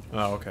rocks at them.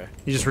 Oh, okay.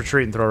 You just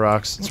retreat and throw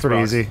rocks. It's pretty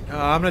Rocks. easy.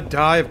 I'm gonna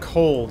die of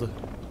cold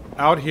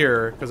out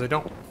here because I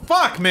don't.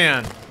 Fuck,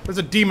 man! There's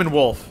a demon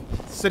wolf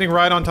sitting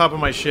right on top of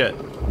my shit.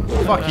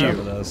 Fuck Trouble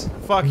you. those.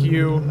 Fuck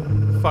you.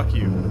 Fuck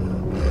you.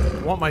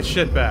 I want my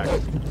shit back.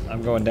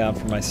 I'm going down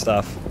for my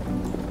stuff.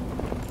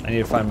 I need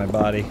to find my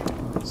body.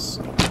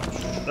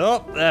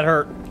 Oh, that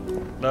hurt.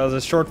 That was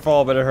a short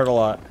fall, but it hurt a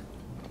lot.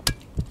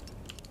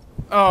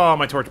 Oh,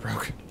 my torch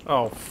broke.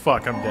 Oh,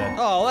 fuck, I'm dead.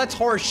 Oh, that's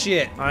horse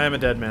shit. I am a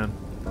dead man.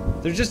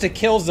 There's just a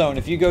kill zone.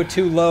 If you go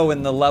too low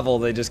in the level,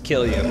 they just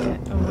kill you.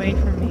 Away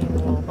from me,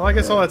 wolf. Well, I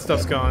guess all that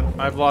stuff's gone.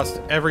 I've lost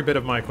every bit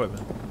of my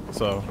equipment.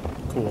 So,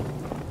 cool.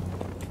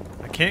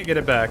 I can't get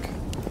it back.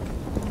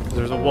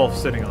 There's a wolf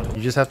sitting on it.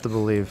 You just have to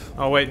believe.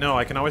 Oh, wait, no,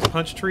 I can always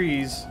punch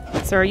trees.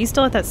 So are you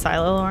still at that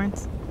silo,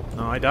 Lawrence?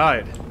 No, I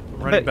died. I'm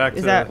running back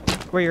is to... that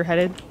where you're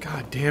headed?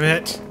 God damn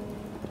it.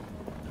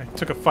 I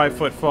took a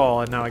 5-foot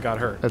fall and now I got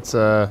hurt. That's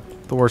the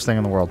worst thing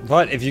in the world.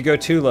 But if you go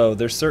too low,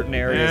 there's certain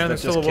areas And that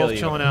there's just still a kill wolf you.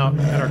 chilling out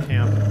at our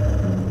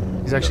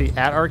camp. He's actually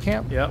at our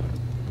camp? Yep.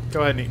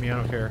 Go ahead and eat me, I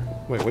don't care.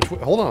 Wait, which way?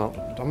 Hold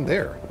on. I'm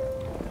there.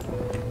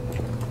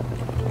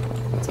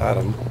 That's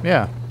Adam.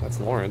 Yeah. That's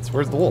Lawrence.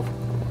 Where's the wolf?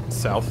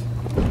 South.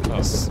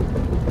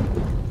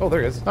 Oh,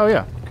 there he is. Oh,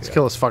 yeah. Let's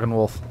kill this fucking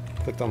wolf.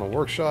 Clicked on the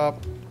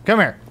workshop. Come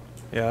here.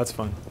 Yeah, that's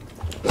fun.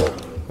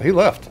 He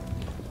left.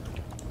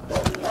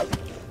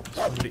 Just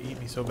wanted to eat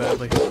me so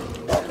badly.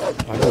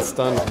 I've been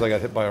stunned because I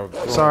got hit by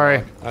a...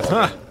 Sorry. That's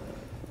okay.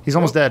 He's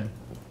almost dead.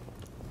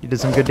 You did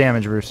some good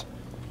damage, Bruce.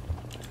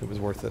 It was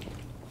worth it.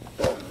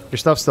 Your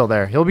stuff's still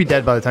there. He'll be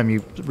dead by the time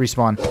you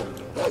respawn.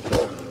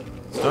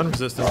 Stun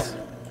resistance.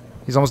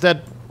 He's almost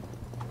dead.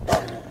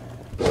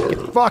 Get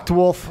fucked,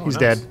 wolf. Oh, He's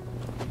nice. dead.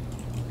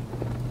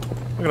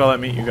 Look at all that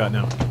meat you got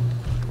now.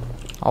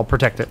 I'll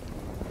protect it.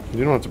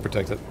 You don't have to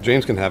protect it.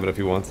 James can have it if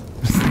he wants.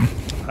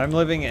 I'm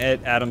living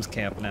at Adam's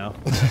camp now.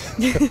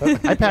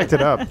 I packed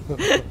it up.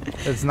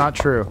 It's not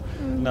true.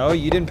 No,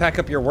 you didn't pack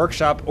up your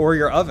workshop or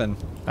your oven.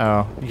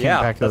 Oh, you can't Yeah,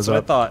 pack that's those what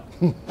up. I thought.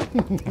 You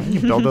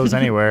can build those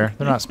anywhere.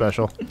 They're not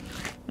special.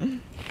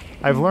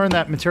 I've learned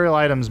that material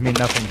items mean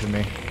nothing to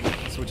me.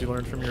 That's what you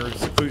learned from your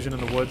seclusion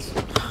in the woods.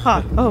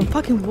 Huh. Oh,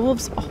 fucking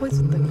wolves.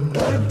 Always with the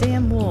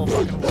goddamn wolves.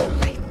 I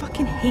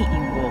fucking hate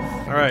you, wolf.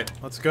 Alright,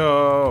 let's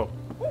go.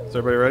 Is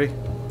everybody ready?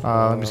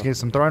 Let me just get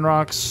some throwing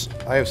rocks.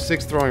 I have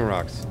 6 throwing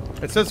rocks.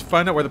 It says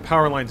find out where the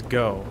power lines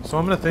go. So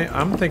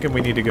I'm thinking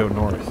we need to go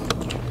north.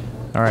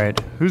 All right,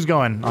 who's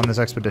going on this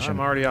expedition? I'm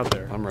already out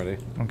there. I'm ready.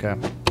 Okay.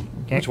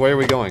 Which way are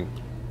we going?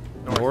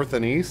 North. North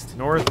and east?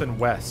 North and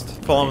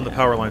west. Following the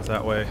power lines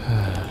that way.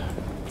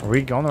 Are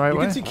we going the right You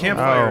way? can see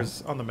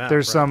campfires on the map.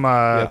 There's right? some.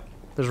 Yeah.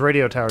 There's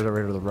radio towers over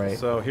here to the right.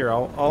 So here,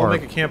 I'll Or-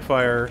 make a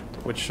campfire,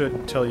 which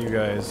should tell you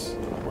guys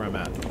where I'm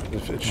at.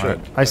 It should. Right.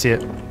 I see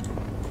it.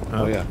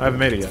 Oh, yeah. I haven't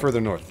made it It's yet.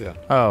 further north, yeah.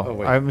 Oh,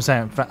 wait. I'm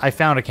saying I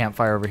found a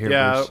campfire over here.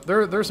 Yeah,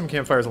 Bruce. there's some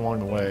campfires along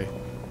the way.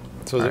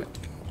 So is Alright.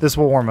 it... This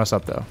will warm us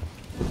up though.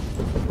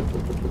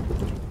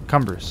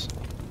 Come, Bruce.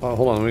 Oh,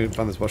 hold on. Let me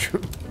find this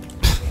mushroom.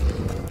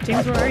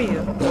 James, where are you?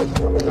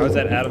 I was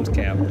at Adam's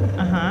camp,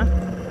 Uh-huh.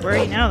 Where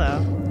are you now,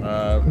 though?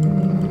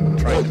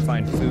 trying to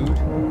find food.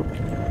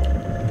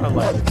 I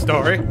like the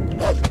story.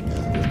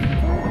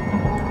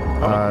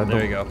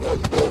 There you go. I'm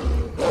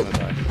gonna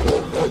die.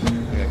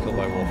 I got killed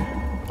by a wolf.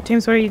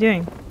 James, what are you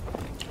doing?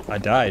 I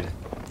died.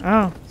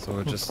 Oh. So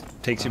it just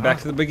takes you back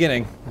to the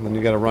beginning. And then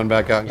you gotta run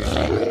back out and get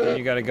shot. Then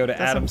you gotta go to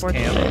That's Adam's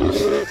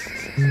unfortunate.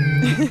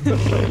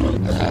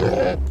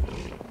 camp.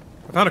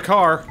 I found a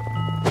car.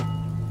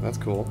 That's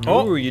cool.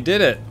 Oh. Ooh, you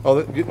did it.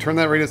 Oh, turn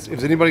that radio...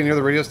 Is anybody near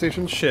the radio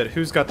station? Shit,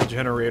 who's got the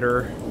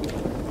generator?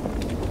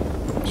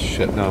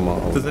 Shit, now I'm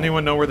all... Does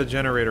anyone know where the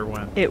generator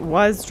went? It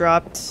was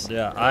dropped.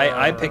 Yeah,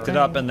 I picked it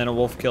up and then a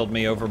wolf killed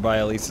me over by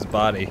Elise's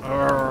body.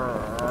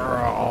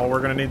 Oh,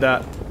 we're gonna need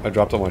that. I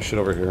dropped all my shit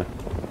over here.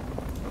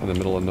 In the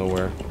middle of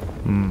nowhere.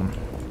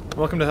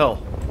 Welcome to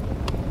hell.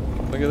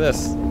 Look at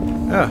this.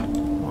 Yeah,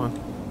 come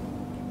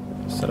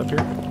on. Set up here.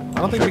 I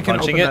don't think we can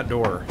Punching open it? that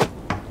door.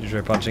 You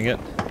try punching it.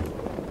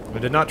 I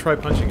did not try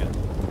punching it.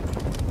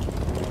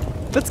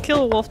 Let's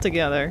kill a wolf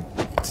together.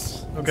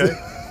 Okay.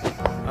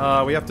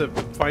 We have to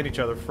find each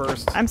other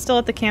first. I'm still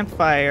at the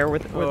campfire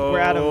with where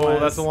Adam was. Oh,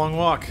 that's a long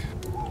walk.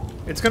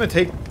 It's gonna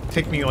take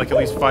me like at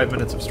least 5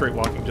 minutes of straight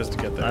walking just to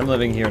get there. I'm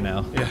living here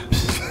now. Yeah.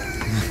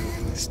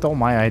 Stole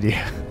my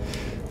idea.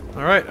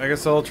 All right, I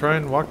guess I'll try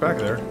and walk back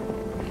there.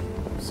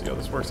 See how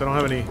this works. I don't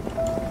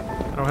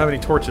have any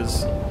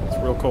torches. It's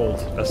real cold.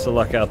 Best of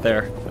luck out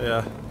there.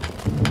 Yeah.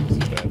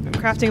 I'm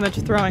crafting a bunch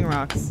of throwing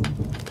rocks.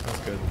 That's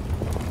good.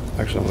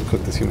 Actually, I'm gonna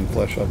cook this human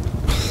flesh up.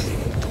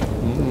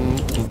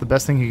 It's the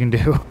best thing you can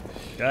do.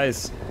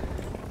 Guys,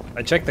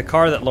 I checked the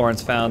car that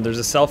Lawrence found. There's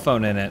a cell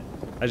phone in it.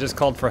 I just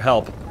called for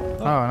help.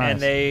 Oh, nice.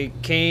 And they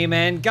came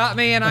and got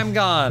me, and I'm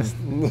gone.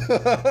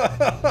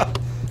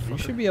 You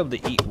should be able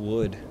to eat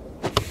wood.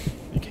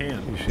 You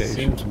can.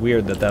 Seems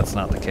weird that that's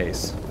not the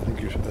case. I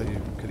think you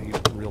could eat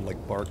real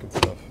like bark and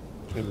stuff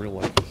in real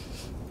life.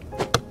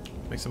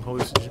 Make some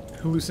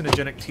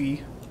hallucinogenic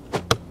tea. I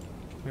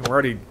mean, we're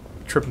already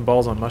tripping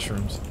balls on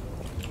mushrooms.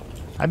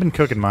 I've been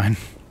cooking mine.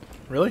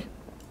 Really?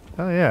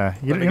 Oh yeah.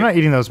 You're not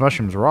eating those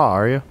mushrooms raw,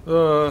 are you?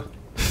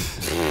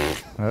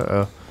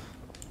 Uh-oh.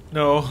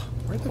 No.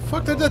 Where the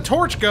fuck did the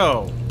torch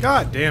go?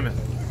 God damn it.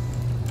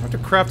 I have to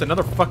craft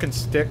another fucking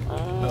stick.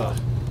 Ugh.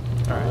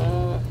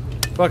 Alright.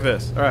 Fuck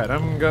this. Alright,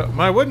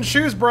 my wooden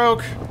shoes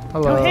broke!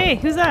 Hello. Oh, hey,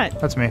 who's that?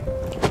 That's me.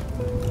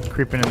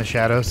 Creeping in the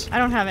shadows. I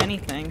don't have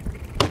anything.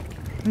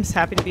 I'm just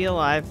happy to be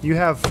alive. You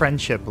have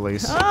friendship,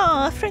 Elise.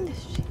 Oh, a friend.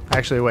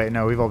 Actually, wait,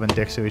 no, we've all been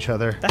dicks to each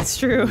other. That's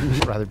true.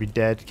 I'd rather be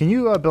dead. Can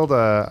you build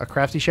a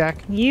crafty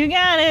shack? You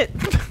got it.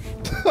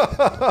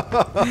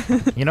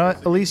 You know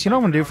what, Elise, you know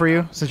what I'm gonna do for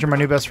you, since you're my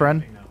new best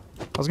friend?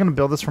 I was gonna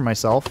build this for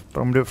myself,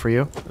 but I'm gonna do it for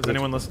you. Is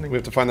anyone listening? We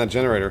have to find that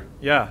generator.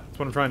 Yeah, that's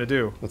what I'm trying to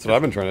do. That's what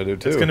I've been trying to do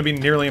too. It's gonna be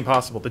nearly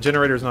impossible. The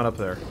generator's not up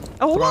there.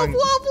 Oh, Throwing-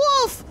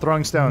 wolf!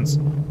 Throwing stones.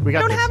 We I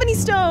got don't this. have any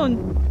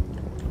stone.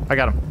 I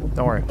got him.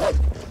 Don't worry.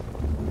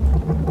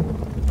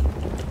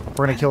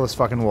 We're gonna kill this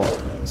fucking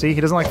wolf. See,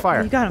 he doesn't like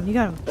fire. You got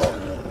him.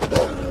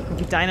 We'll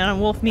be dining on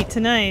wolf meat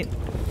tonight.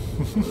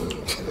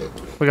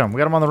 Look at him. We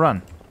got him on the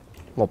run.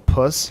 Little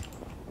puss.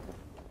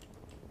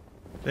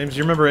 James, do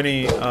you remember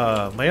any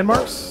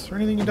landmarks or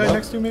anything you died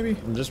next to, maybe?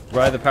 Just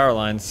ride the power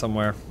lines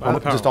somewhere.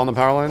 Just on the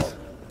power lines?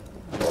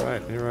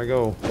 Alright, here I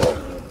go.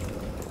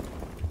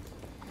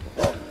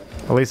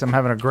 At least I'm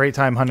having a great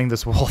time hunting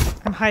this wolf.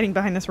 I'm hiding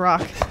behind this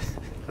rock.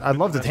 I'd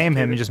love to tame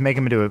him and just make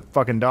him into a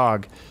fucking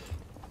dog.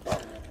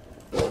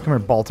 Come here,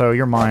 Balto.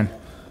 You're mine.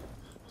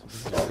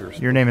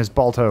 Your name is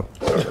Balto.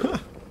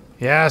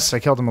 Yes, I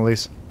killed him,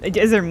 Elise.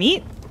 Is there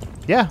meat?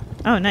 Yeah.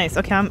 Oh, nice.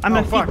 Okay,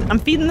 I'm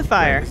feeding the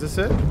fire. Is this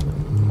it?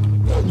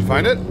 Did you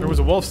find it? There was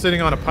a wolf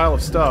sitting on a pile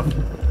of stuff.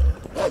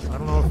 I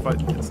don't know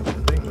if it's the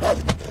thing. God,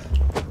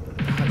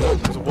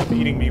 there's a wolf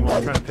eating me while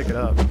I'm trying to pick it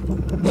up.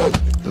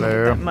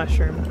 Hello.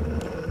 Mushroom.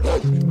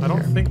 I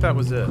don't think that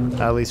was it.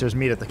 At least there's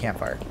meat at the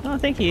campfire. Oh,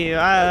 thank you.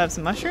 I have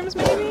some mushrooms,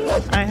 maybe?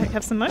 I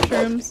have some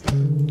mushrooms.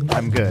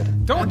 I'm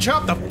good. Don't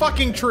chop the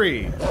fucking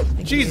tree!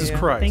 Jesus you.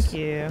 Christ. Thank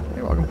you.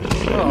 You're welcome.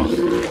 Oh,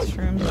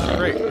 Mushrooms.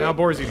 great. Now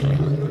Boar's eating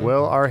me.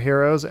 Will our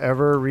heroes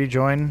ever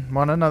rejoin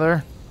one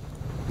another?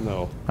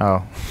 No.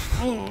 Oh.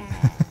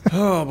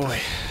 Oh boy.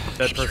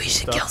 Maybe we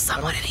should kill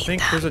someone and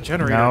eat there's a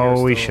generator here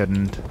No, we still.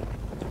 shouldn't.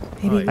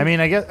 Maybe. I mean,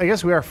 I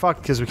guess we are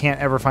fucked because we can't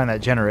ever find that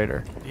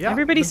generator. Yeah,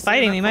 Everybody's been saying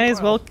fighting. that We for might a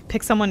as while. well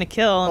pick someone to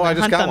kill and Oh, I then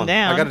just hunt got them one.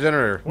 down. I got a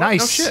generator. What?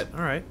 Nice. No shit.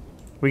 Alright.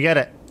 We get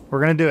it. We're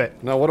gonna do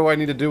it. Now, what do I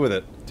need to do with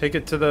it? Take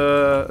it to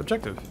the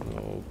objective.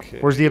 Okay.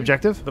 Where's the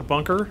objective? The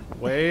bunker.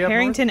 Way up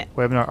Harrington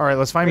Wait, no. All right,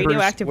 let's find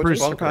radioactive Which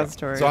waste bunker?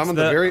 repository. So I'm on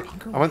the-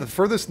 I'm at the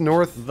furthest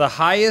north. The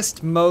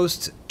highest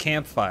most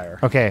campfire.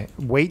 Okay,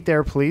 wait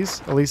there,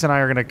 please. Elise and I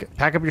are gonna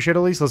pack up your shit,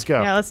 Elise. Let's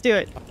go. Yeah, let's do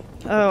it.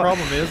 The Oh,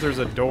 problem is there's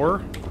a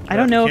door I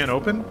don't know you if- can't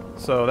open,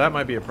 so that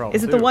might be a problem.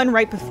 is it the too. one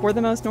right before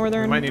the most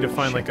northern? We might need to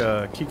find like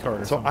a key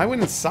card or So something. I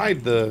went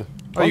inside the.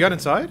 Oh, you got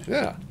inside?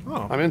 Yeah.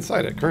 Oh. I'm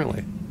inside it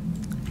currently.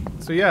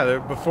 So yeah,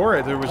 before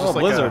it there was just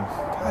like blizzard.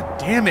 God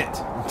damn it!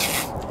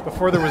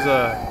 Before there was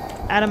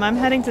a Adam, I'm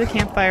heading to the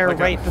campfire like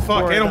right a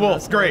before fuck and a the wolf.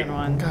 most Great.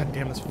 northern one. God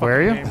damn this fucking Where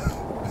are you? game.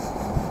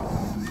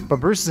 But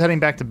Bruce is heading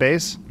back to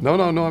base. No,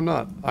 I'm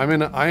not. I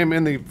am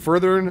in the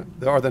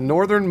the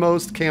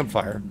northernmost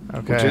campfire.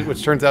 Okay.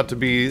 Which turns out to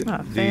be Ah,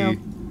 the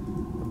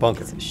failed.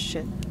 bunker.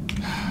 Shit.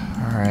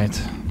 All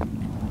right.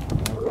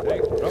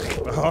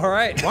 All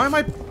right. Why am I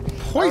I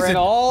ran poisoned?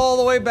 all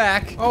the way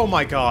back. Oh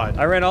my god.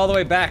 I ran all the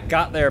way back,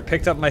 got there,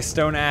 picked up my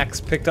stone axe,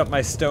 picked up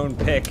my stone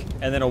pick,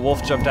 and then a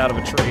wolf jumped out of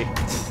a tree.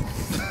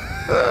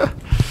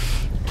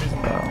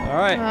 All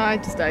right. I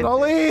just died.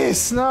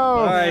 Elise, no.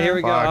 All right, here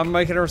we go. Fuck. I'm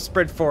making a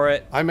sprint for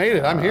it. I made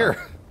it. I'm here.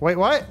 Wait,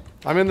 what?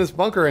 I'm in this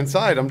bunker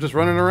inside. I'm just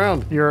running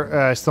around.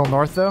 You're still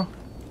north, though?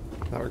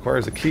 That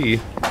requires a key.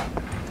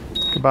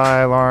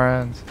 Goodbye,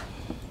 Lawrence.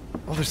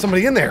 Oh, there's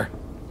somebody in there.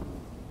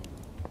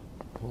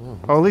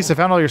 Oh, Elise, I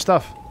found all your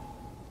stuff.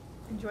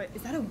 Enjoy.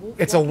 Is that a wolf?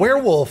 It's a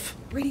werewolf.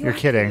 You're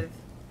kidding.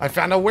 I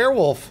found a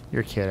werewolf.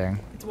 You're kidding.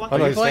 It's Oh, walking.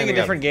 no, Are you he's playing a standing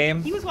up. different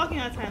game? He was walking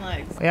on its hind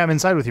legs. Yeah, I'm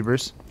inside with you,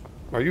 Bruce.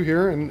 Are you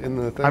here in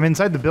the thing? I'm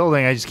inside the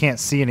building. I just can't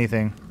see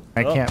anything.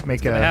 I can't make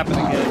it's gonna happen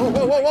again.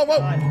 Whoa, whoa, whoa,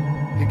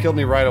 whoa! He killed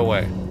me right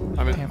away.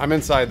 I'm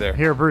inside there.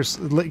 Here, Bruce,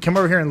 come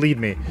over here and lead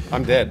me.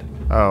 I'm dead.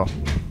 Oh.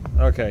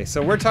 Okay,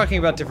 so we're talking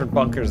about different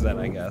bunkers then,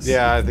 I guess.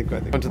 Yeah, I think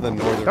went to the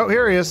northern. Oh,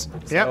 here he is.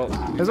 Yep.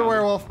 So- There's a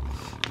werewolf.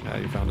 Yeah,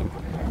 you found him.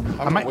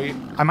 I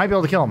might be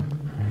able to kill him.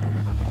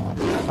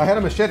 I had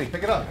a machete.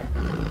 Pick it up.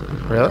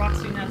 Really?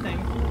 Rocks do nothing.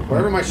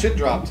 Wherever my shit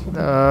dropped. Sitting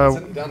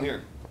down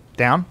here.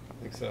 Down?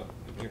 I think so.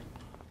 Here.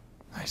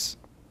 Nice.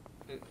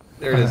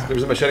 There it is.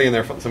 There's a machete in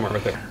there somewhere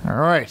right there. All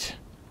right.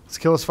 Let's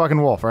kill this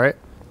fucking wolf, right?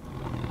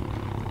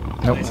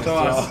 Nope. Nice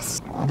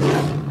toss.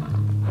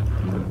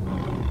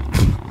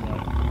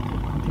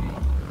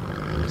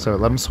 So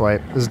let him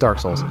swipe. This is Dark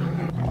Souls.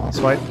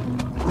 Swipe.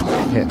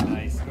 Hit.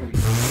 Nice.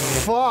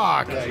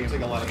 Fuck! Yeah, you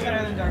take a lot of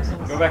Better than damage. Dark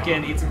Souls. Go back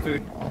in, eat some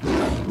food.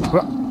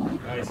 Well,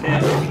 Nice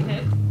hit.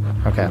 Hit.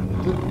 okay,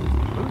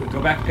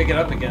 Go back, pick it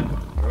up again.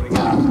 Throw it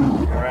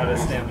again. You're out of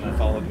stamina.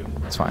 Followed you.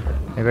 that's fine.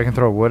 Maybe I can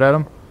throw wood at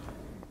him.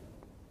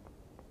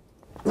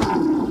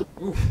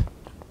 Oof.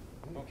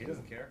 Oh, he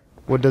doesn't care.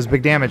 Wood does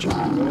big damage.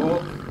 Oh,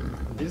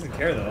 he doesn't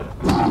care though.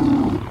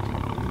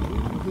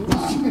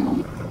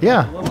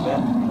 Yeah. A little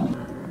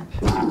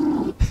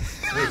bit.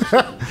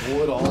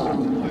 Wood all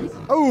over the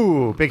place.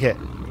 Ooh, big hit.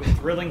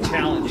 Thrilling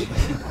challenge.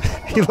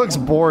 He looks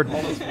bored.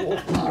 All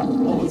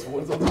this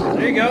wood's on the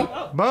There you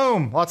go.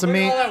 Boom! Lots of Look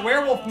at meat. all that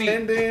werewolf meat.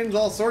 tendons,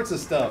 all sorts of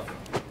stuff.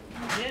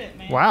 You did it,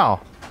 man.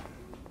 Wow.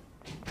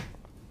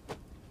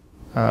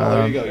 Well,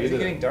 there you go. Why You is it did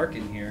getting it. dark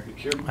in here? You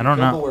cured- I don't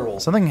you killed the know.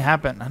 werewolf. Something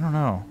happened. I don't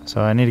know.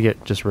 So I need to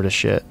get just rid of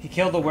shit. He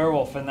killed the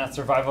werewolf in that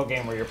survival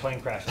game where your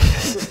plane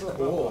crashes.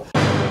 Cool.